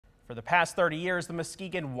For the past 30 years, the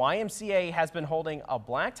Muskegon YMCA has been holding a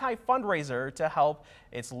black tie fundraiser to help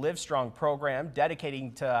its Live Strong program,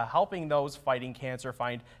 dedicating to helping those fighting cancer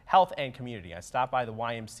find health and community. I stopped by the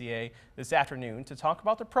YMCA this afternoon to talk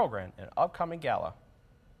about the program and upcoming gala.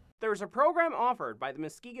 There's a program offered by the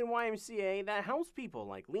Muskegon YMCA that helps people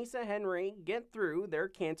like Lisa Henry get through their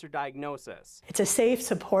cancer diagnosis. It's a safe,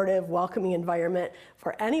 supportive, welcoming environment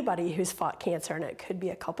for anybody who's fought cancer, and it could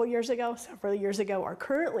be a couple years ago, several years ago, or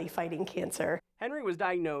currently fighting cancer. Henry was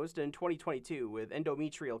diagnosed in 2022 with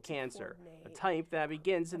endometrial cancer, a type that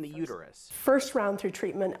begins in the uterus. First round through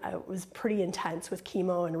treatment was pretty intense with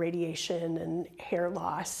chemo and radiation and hair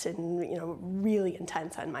loss and, really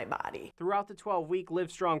intense on my body. Throughout the 12-week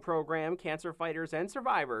Live Strong program, cancer fighters and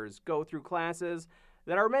survivors go through classes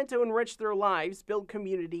that are meant to enrich their lives, build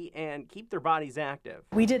community, and keep their bodies active.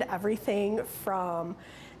 We did everything from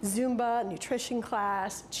Zumba, nutrition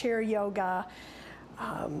class, chair yoga,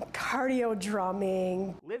 cardio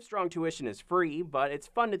drumming. Live Strong tuition is free, but it's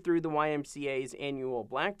funded through the YMCA's annual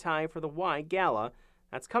Black Tie for the Y Gala.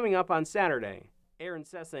 That's coming up on Saturday. Erin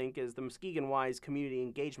Sessink is the Muskegon Y's Community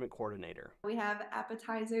Engagement Coordinator. We have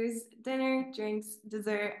appetizers, dinner, drinks,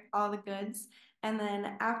 dessert, all the goods. And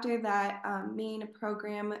then after that main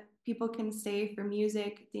program, people can stay for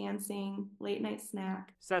music, dancing, late night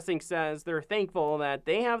snack. Sessink says they're thankful that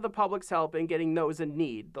they have the public's help in getting those in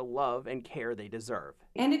need the love and care they deserve.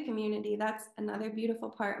 And a community. That's another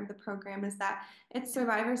beautiful part of the program, is that it's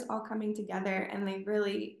survivors all coming together and they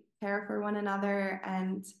really care for one another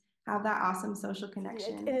and have that awesome social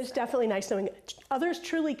connection. And it's definitely nice knowing others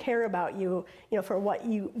truly care about you, for what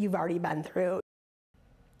you've already been through.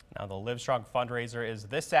 Now, the Live Strong fundraiser is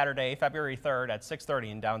this Saturday, February 3rd at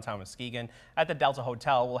 6:30 in downtown Muskegon at the Delta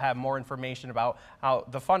Hotel. We'll have more information about how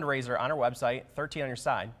the fundraiser on our website,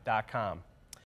 13onyourside.com.